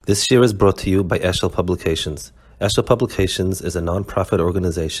This year is brought to you by Eshel Publications. Eshel Publications is a non-profit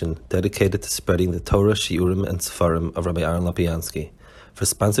organization dedicated to spreading the Torah, Shiurim, and Sefarim of Rabbi Aaron Lapiansky. For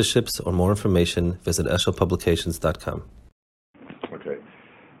sponsorships or more information, visit eshelpublications.com. Okay,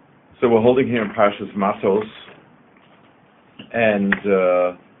 so we're holding here in Parshas Matos, and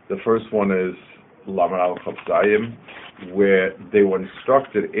the first one is Laman al Chafzayim, where they were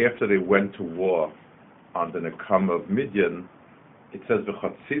instructed after they went to war on the Nekam of Midian. It says,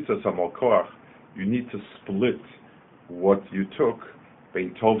 you need to split what you took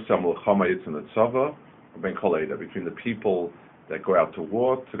between the people that go out to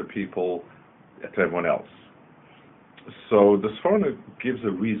war to the people, to everyone else. So the Sforno gives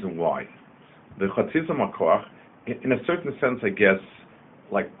a reason why. The Chatzitza Makoach, in a certain sense, I guess,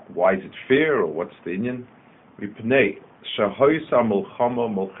 like, why is it fair, or what's the Inyan? Mipnei, Shahoysa Mulchama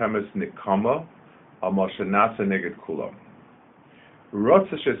Mulchemes Nikama, Amar Shenasa Neged Kulam.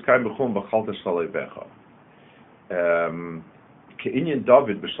 Ke'inyan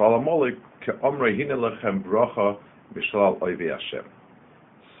David b'shalal Amalek ke'omrei hine lechem bracha b'shalal oivei Hashem.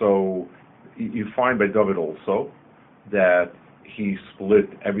 So you find by David also that he split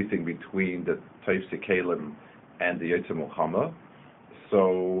everything between the Taifse Kalim and the Yotzei Milchama.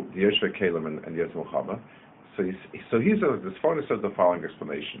 So the Yoshvei Kalim and the Yotzei Milchama. So the Sforno says the following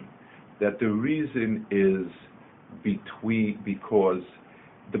explanation, that the reason is because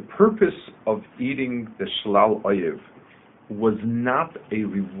the purpose of eating the shalal oyev was not a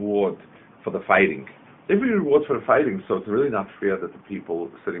reward for the fighting. They were rewards for the fighting, so it's really not fair that the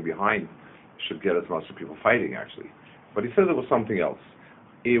people sitting behind should get as much as people fighting, actually. But he said it was something else.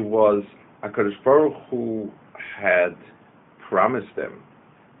 It was HaKadosh Baruch Hu had promised them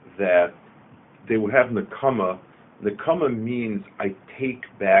that they would have nekama. Nekama means I take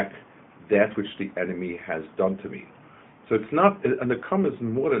back that which the enemy has done to me. So it's not, a nekama is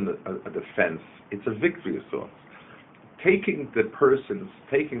more than a defense. It's a victory of sorts. Taking the person's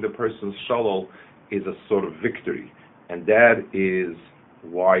shalal is a sort of victory, and that is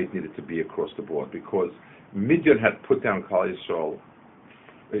why it needed to be across the board, because Midian had put down Klal Yisrael,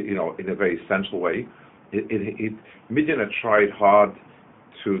 in a very essential way. Midian had tried hard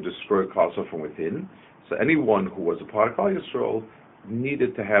to destroy Klal Yisrael from within. So anyone who was a part of Klal Yisrael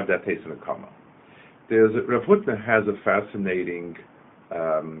needed to have that taste in the Kama. Rav Hutner has a fascinating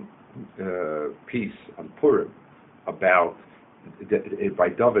piece on Purim about, by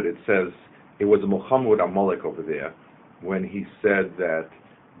David, it says, it was a Muhammad Amalek over there when he said that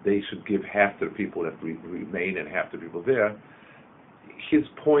they should give half to the people that remain and half to the people there. His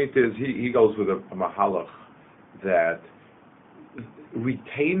point is, he goes with a mahalach that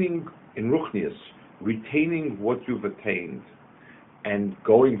retaining, in Ruchnius, retaining what you've attained and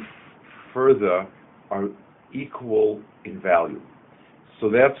going further are equal in value. So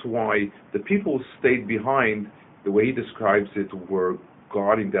that's why the people who stayed behind, the way he describes it, were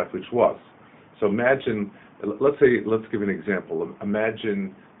guarding that which was. So imagine, let's give an example.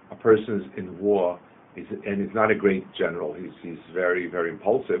 Imagine a person is in war, and he's not a great general. He's very, very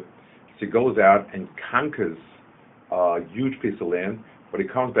impulsive. So he goes out and conquers a huge piece of land, but he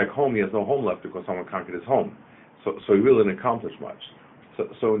comes back home, he has no home left because someone conquered his home. So he really didn't accomplish much.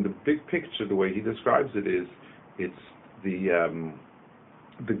 So in the big picture, the way he describes it is, it's the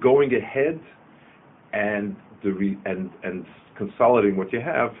going ahead and and consolidating what you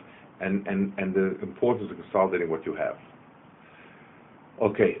have, and the importance of consolidating what you have.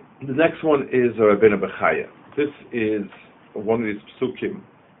 Okay, the next one is Rabbeinu Bechaya. This is one of these psukim.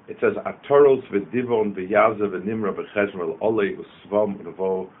 It says, HaTorah v'divon v'yaza v'nimra v'chezmer l'olei u'svam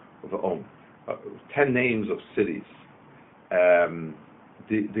v'vo v'om. 10 names of cities.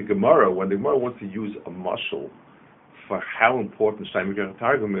 The Gemara, when the Gemara wants to use a mashal for how important Shtei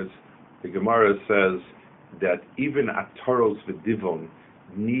Targum is, the Gemara says that even HaTorah v'divon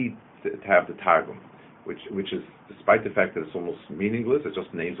need to have the Targum, which is, despite the fact that it's almost meaningless, it's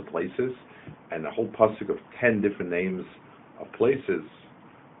just names of places, and a whole pasuk of 10 different names of places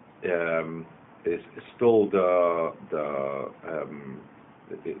is still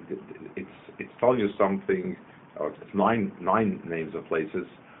it's telling you something. Or it's nine names of places,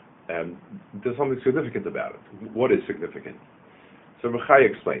 and there's something significant about it. What is significant? So Bechai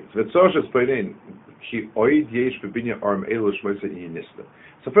explains. So first of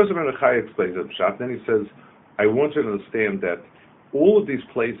all, Bechai explains it, then he says, I want you to understand that all of these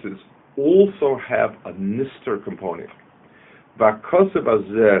places also have a nister component.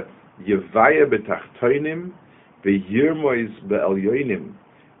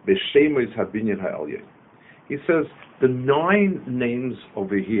 He says the 9 names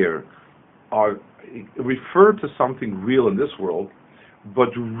over here refer to something real in this world, but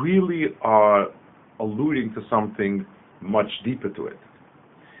really are alluding to something much deeper to it.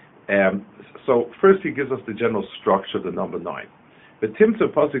 So first he gives us the general structure of the number 9. The Timtza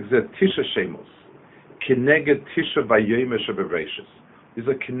Pasuk says Tisha Shemos, Keneged Tisha Vayomer Shebereishis. These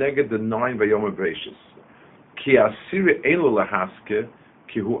are Keneged the 9 Vayomer Bereishis. Ki Asiri Elu Lahaske,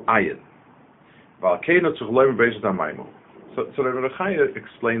 Ki Hu Ayin. Valkeinu Tzich Loim Bereishis Amaymu. So the Rechaya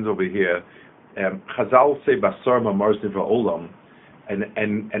explains over here, Chazal say Basar Mamars Niva Olam,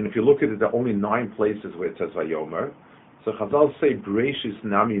 and if you look at it, there are only 9 places where it says Vayomer. So Chazal say Bereishis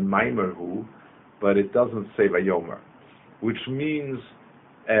Nami Maimer Hu, but it doesn't say Vayomer, which means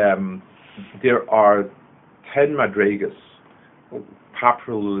there are 10 madregas,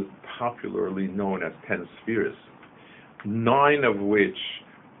 popularly known as 10 spheres, 9 of which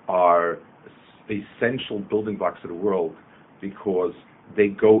are essential building blocks of the world because they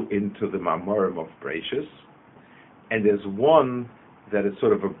go into the Mamorim of Bereishis, and there's one that is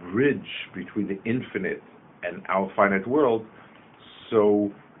sort of a bridge between the infinite and our finite world.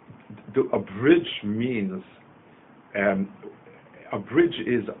 So a bridge means, a bridge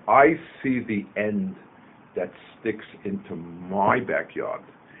is I see the end that sticks into my backyard.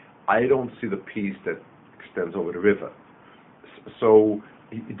 I don't see the piece that extends over the river. So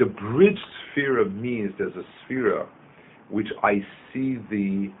the bridge sphere means there's a sphere which I see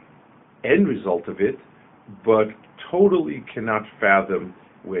the end result of it, but totally cannot fathom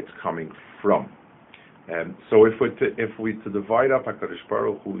where it's coming from. So if we to divide up HaKadosh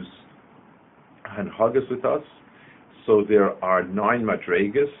Baruch Hu's Hanhagas with us, so there are 9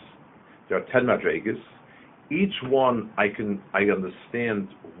 madregas, there are 10 madregas. Each one I understand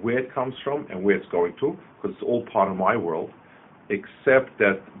where it comes from and where it's going to, because it's all part of my world, except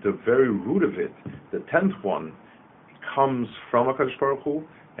that the very root of it, the 10th one, comes from HaKadosh Baruch Hu,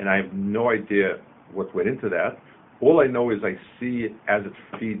 and I have no idea what went into that. All I know is I see it as it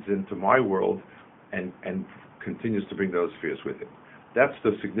feeds into my world and continues to bring those spheres with it. That's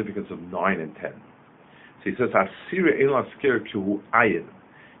the significance of 9 and 10. So he says, Asira ein lasker ki hu ayin.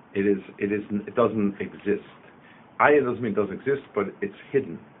 It doesn't exist. Ayin doesn't mean it doesn't exist, but it's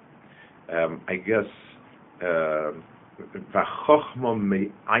hidden. I guess V'chochma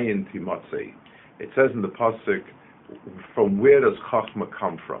me ayin timatzei. It says in the pasuk, from where does Chochma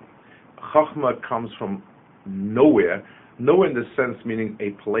come from? Chochma comes from nowhere. Nowhere in the sense meaning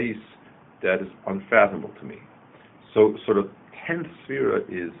a place that is unfathomable to me. So the 10th sphere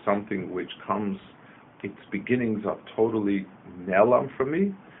is something which comes, its beginnings are totally nelam for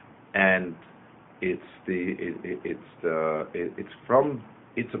me, and it's from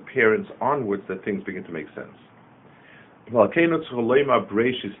its appearance onwards that things begin to make sense.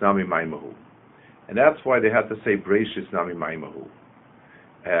 And that's why they had to say Bereishis Nami Maimahu.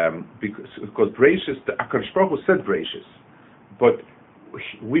 Because Bereishis, the HaKadosh Baruch Hu said Bereishis, but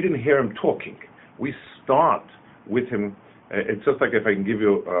we didn't hear him talking. We start with him. It's just like, if I can give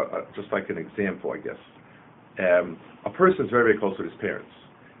you just like an example, I guess. A person is very, very close to his parents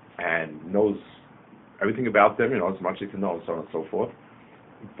and knows everything about them, as much as he can know, and so on and so forth.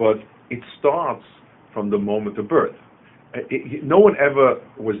 But it starts from the moment of birth. No one ever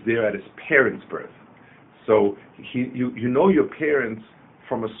was there at his parents' birth. So you know your parents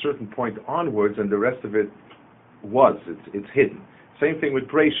from a certain point onwards, and the rest of it it's hidden. Same thing with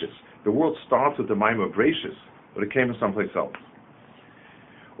Bereishis. The world starts with the Maimah of Bereishis, but it came from someplace else.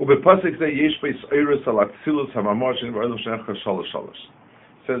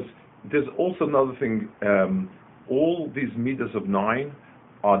 Says there's also another thing. All these midas of 9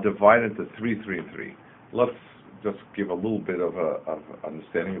 are divided into 3, 3, and 3. Let's just give a little bit of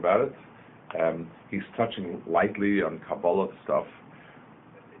understanding about it. He's touching lightly on Kabbalah stuff.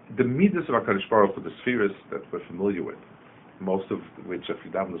 The midas of HaKadosh Baruch Hu, the spheres that we're familiar with, most of which, if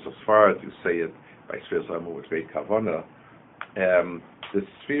you daven as far as you say it by spheres with great kavana, the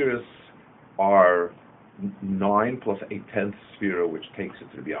spheres are 9 plus a 10th sphere, which takes it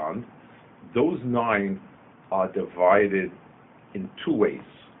to the beyond. Those 9 are divided in 2 ways.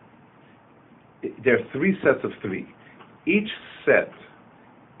 There are 3 sets of 3. Each set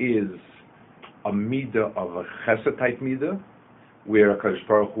is a midah of a chesed type midah, where HaKadosh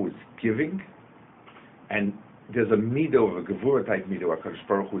Baruch Hu is giving, and there's a midah of a gevurah type midah where HaKadosh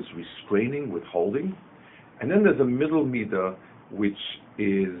Baruch Hu is restraining, withholding, and then there's a middle midah which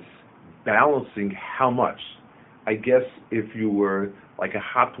is balancing how much. I guess if you were like a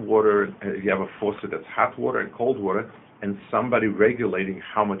hot water, you have a faucet that's hot water and cold water, and somebody regulating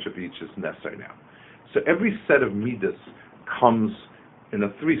how much of each is necessary now. So every set of midas comes in a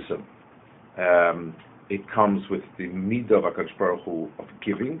threesome. It comes with the midah of HaKadosh Baruch Hu of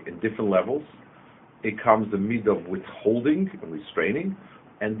giving in different levels, it comes the midah of withholding and restraining,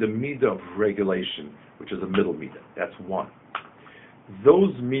 and the midah of regulation, which is a middle midah. That's one.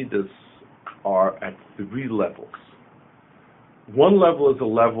 Those midas are at 3 levels. One level is a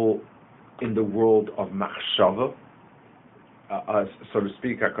level in the world of machshava, so to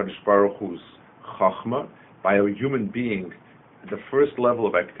speak, HaKadosh Baruch Hu's chachma. By a human being, the first level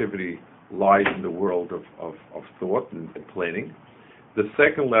of activity lies in the world of thought and planning. The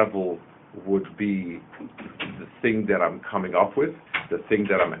second level would be the thing that I'm coming up with, the thing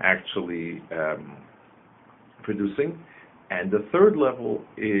that I'm actually producing. And the third level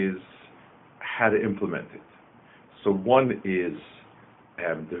is how to implement it. So one is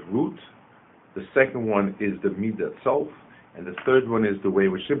the root, the second one is the midah itself, and the third one is the way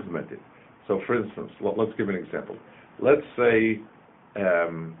we should implement it. So for instance, let's give an example. Let's say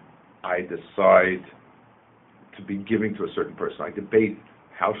I decide to be giving to a certain person. I debate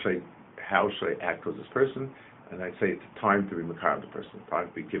how should I act with this person, and I say it's time to be makar the person, time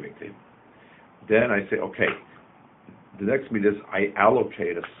to be giving to him. Then I say, okay, the next meeting is I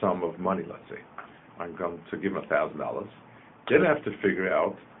allocate a sum of money, let's say. I'm going to give him $1,000. Then I have to figure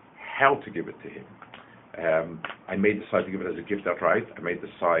out how to give it to him. I may decide to give it as a gift outright. I may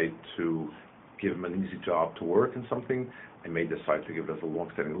decide to give him an easy job to work in something. I may decide to give it as a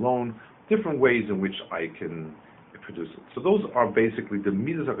long-standing loan. Different ways in which I can produce it. So those are basically the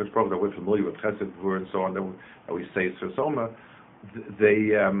midas of HaKadosh Baruch Hu that we're familiar with, Chesed, Gvur, and so on, that we say it's Soma.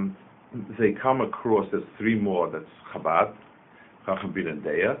 They come across, there's 3 more, that's Chabad, Chacham, Bin, and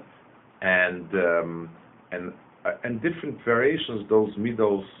Deya, and different variations. Those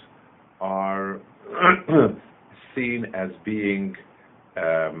midos are seen as being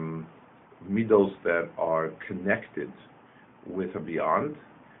midos that are connected with a beyond,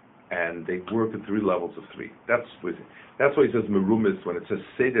 and they work at 3 levels of 3. That's why he says merumis when it says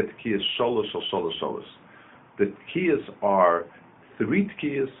seder tkiyas sholosh shal sholosh sholosh. The tkiyas are 3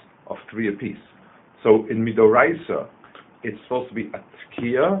 tkiyas of 3 apiece. So in midoraisa, it's supposed to be a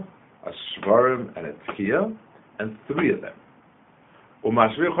tkiya, a shvarim, and a tkiya, and 3 of them. When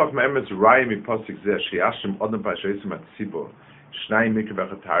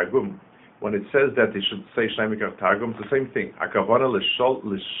it says that they should say Shnei Mikra Targum, it's the same thing.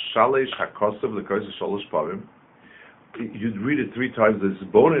 You'd read it 3 times. There's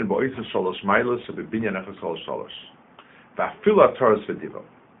bone in Bo'isa Sholosh Mailas, so Bibinyan Echas Sholosh. Va'afil HaTorah Svediva.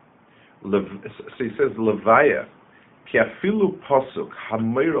 So he says, Levaya, Ki afilu pasuk,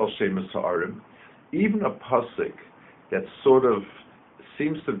 Hameir al Shemus Ha'arim, even a pasuk that sort of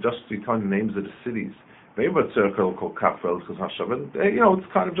seems to just be telling the names of the cities. Maybe a circle called Kafel, it's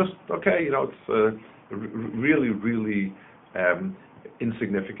kind of just, okay, it's really, really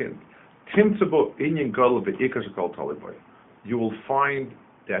insignificant. You will find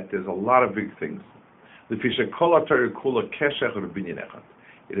that there's a lot of big things. It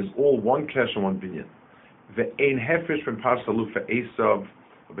is all one kesh and one binyan. Ve'ein hefesh ben parsalu ve'esav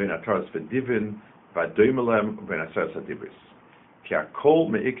ben ataras ve'divin ve'doimelem ben ataras adibris. Ki hakol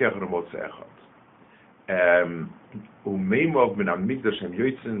me'ikach ramot se'echad. U'meimov min amigdash hem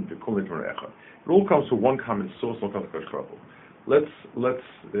yoitzin ve'kol nitmar echad. It all comes from one common source, one common HaKadosh. Let's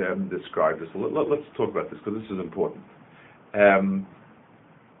describe this. Let's talk about this because this is important.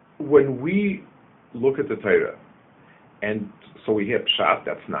 When we look at the Torah, and so we hear pshat,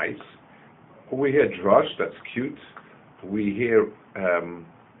 that's nice. We hear drush, that's cute. We hear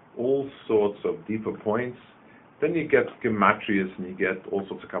all sorts of deeper points. Then you get gematrias and you get all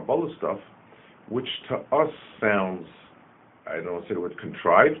sorts of Kabbalah stuff, which to us sounds, I don't want to say the word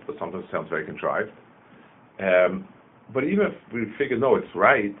contrived, but sometimes sounds very contrived. But even if we figure, no, it's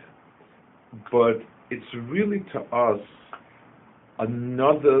right, but it's really to us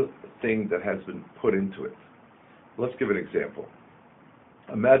another thing that has been put into it. Let's give an example.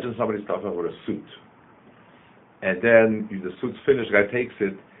 Imagine somebody starts off with a suit, and then the suit's finished, the guy takes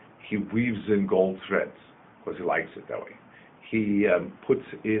it, he weaves in gold threads, because he likes it that way. He puts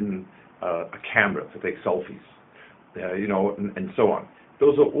in a camera to take selfies, and so on.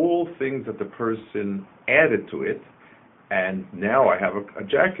 Those are all things that the person added to it, and now I have a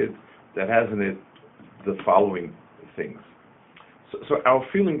jacket that has in it the following things. So our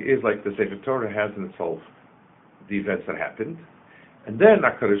feeling is like the Sefer Torah has in itself the events that happened, and then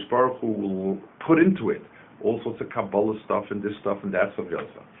HaKadosh Baruch Hu will put into it all sorts of Kabbalah stuff and this stuff and that stuff and the other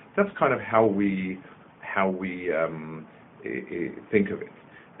stuff. That's kind of how we think of it,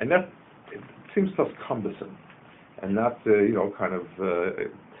 and that it seems to us cumbersome, and not kind of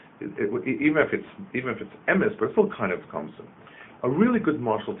even if it's emes, but it's still kind of cumbersome. A really good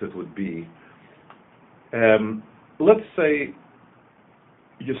marshal tip would be, let's say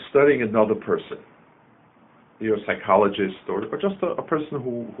you're studying another person, you're a psychologist or just a person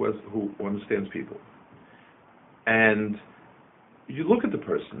who understands people, and you look at the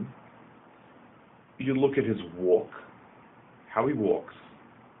person, you look at his walk, how he walks,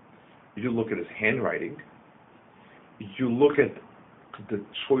 you look at his handwriting, you look at the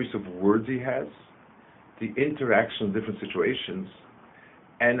choice of words he has, the interaction in different situations,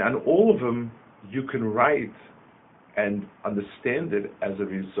 and on all of them you can write and understand it as a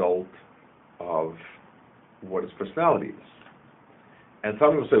result of what his personality is. And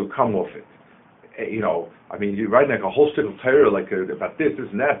some people say, well, come off it. You write like a whole stick of Torah about this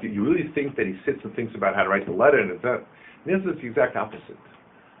and that. You really think that he sits and thinks about how to write the letter, and it's that. This is the exact opposite.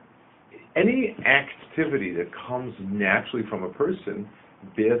 Any activity that comes naturally from a person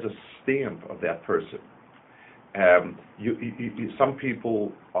bears a stamp of that person. Some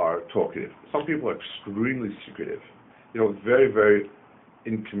people are talkative. Some people are extremely secretive. Very, very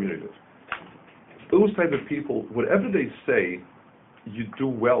incommunicative. Those type of people, whatever they say, you do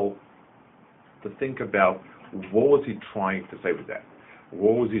well to think about what was he trying to say with that?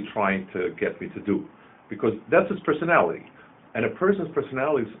 What was he trying to get me to do? Because that's his personality. And a person's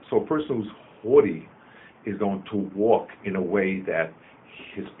personality, so a person who's haughty is going to walk in a way that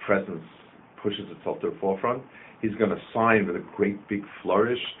his presence pushes itself to the forefront. He's going to sign with a great big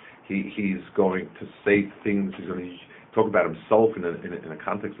flourish. He's going to say things. He's going to talk about himself in a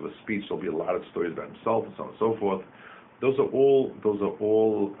context of a speech. There'll be a lot of stories about himself and so on and so forth. Those are all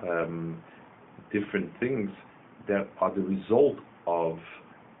different things that are the result of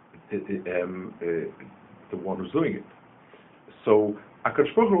the one who's doing it. So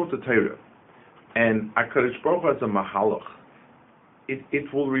HaKadosh Baruch Hu wrote the Torah, and HaKadosh Baruch Hu has a mahalach.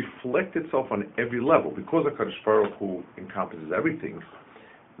 It will reflect itself on every level because HaKadosh Baruch Hu encompasses everything.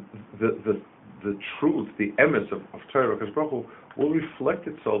 The truth, the emes of Torah, HaKadosh Baruch Hu, will reflect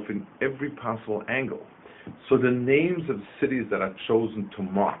itself in every possible angle. So the names of cities that are chosen to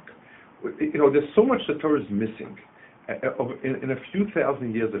mark, there's so much that Torah is missing. In a few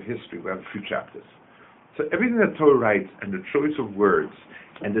thousand years of history, we have a few chapters. So everything that Torah writes and the choice of words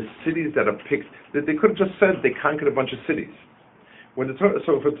and the cities that are picked, that they could have just said they conquered a bunch of cities. If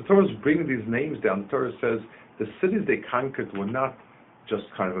the Torah is bringing these names down, the Torah says the cities they conquered were not just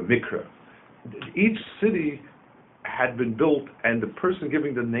kind of a mikra. Each city had been built, and the person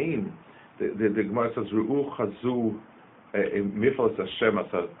giving the name, the Gemara says, Ru'u chazu miflas Hashem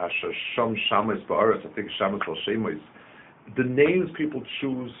asher sham shamas ba'aretz, I think shamas al shemois. The names people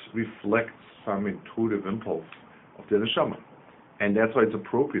choose reflect some intuitive impulse of the neshama, and that's why it's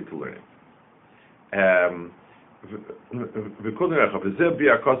appropriate to learn it.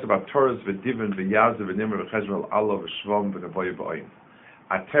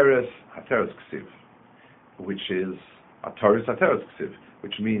 Which is HaTorah Ksiv,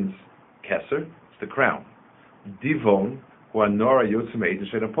 which means Keser, it's the crown. Divon, who anora yotzim eidin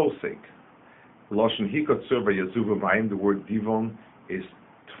she'ena posek. Loshen hikot surva yazuva mayim, the word divon is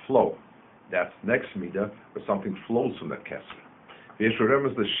to flow. That's next midah, where something flows from that Keser.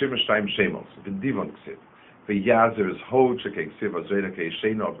 V'yeshuremes l'shim shtayim shemos, v'divon Ksiv. V'yazer is hod shekei Ksiv azreida kei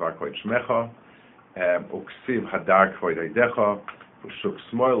sheino advar koit shmecha, uksiv hadar koit eidecha, ushuk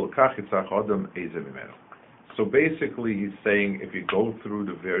smoil l'kach yitzach odom eizem imenu. So basically he's saying if you go through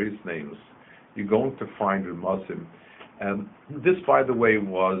the various names, you're going to find Ramazim. This, by the way,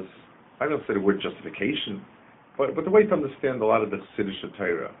 was, I don't say the word justification, but the way to understand a lot of the Siddush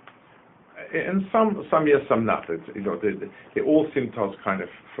Torah. And some yes, some not. They all seem to us kind of,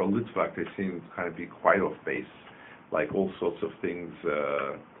 for a Litvak, they seem to kind of be quite off base, like all sorts of things,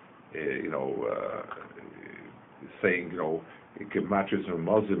 saying, it can match as a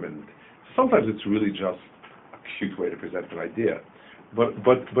Muslim, and sometimes it's really just a cute way to present an idea. But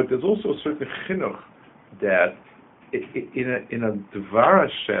there's also a certain chinuch that in a Dvar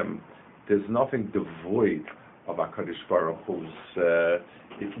Hashem, there's nothing devoid of HaKadosh Baruch Hu's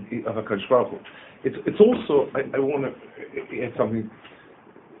of HaKadosh Baruch Hu. It's also, I want to add something.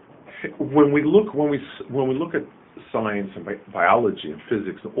 When we look at science and biology and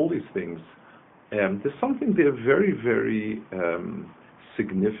physics and all these things, there's something there very, very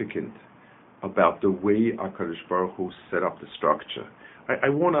significant about the way HaKadosh Baruch Hu set up the structure. I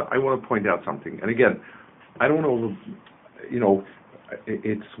want to point out something. And again, I don't know,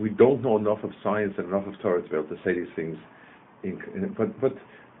 we don't know enough of science and enough of Torah to be able to say these things. But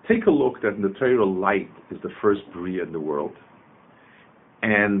take a look that in the Torah, light is the first bria in the world.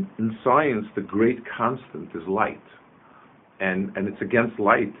 And in science, the great constant is light. And it's against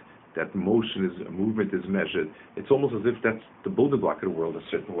light that movement is measured. It's almost as if that's the building block of the world a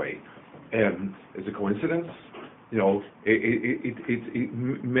certain way. Is it coincidence? I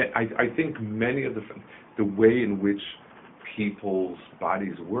think many of the way in which people's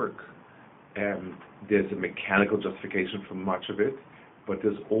bodies work, there's a mechanical justification for much of it, but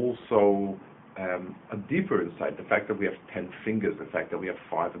there's also a deeper insight. The fact that we have 10 fingers, the fact that we have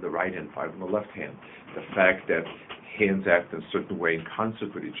 5 on the right hand, 5 on the left hand, the fact that hands act in a certain way in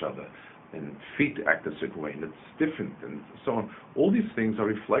concert with each other, and feet act a certain way, and it's different, and so on. All these things are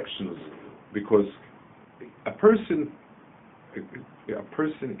reflections, because a person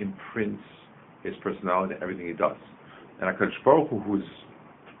imprints his personality in everything he does. And HaKadosh Baruch Hu, who's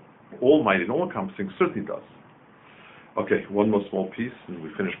almighty and all-encompassing, certainly does. Okay, one more small piece, and we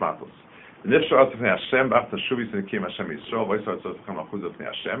finish Matos.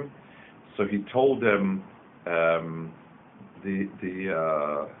 So he told them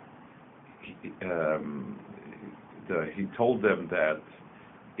he told them that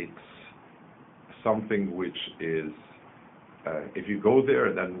it's something which is, if you go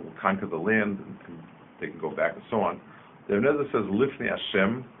there, then we'll conquer the land, and they can go back and so on. The Rebbe says, Lifnei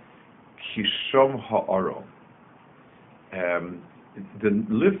Hashem, Kishom Ha'aro. The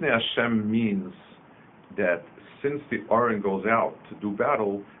Lifnei Hashem means that since the Aron goes out to do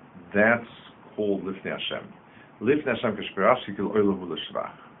battle, that's called Lifnei Hashem. Lifnei Hashem Kishperashi Kil Oilahu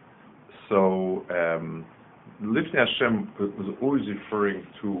L'Shvach. So, Lifnei Hashem was always referring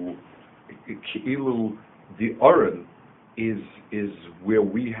to Ki'ilu, the Aron is where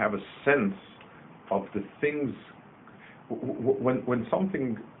we have a sense of the things. When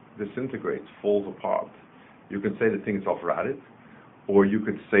something disintegrates, falls apart, you can say the thing is off-rotted, or you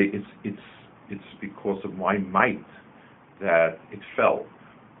could say it's because of my might that it fell.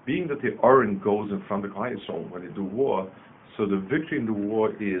 Being that the Aron goes in front of Klal Yisrael when they do war, so the victory in the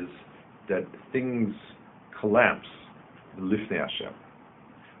war is that things collapse, the Lifnei Hashem.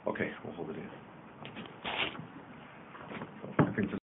 Okay, we'll hold it here. I think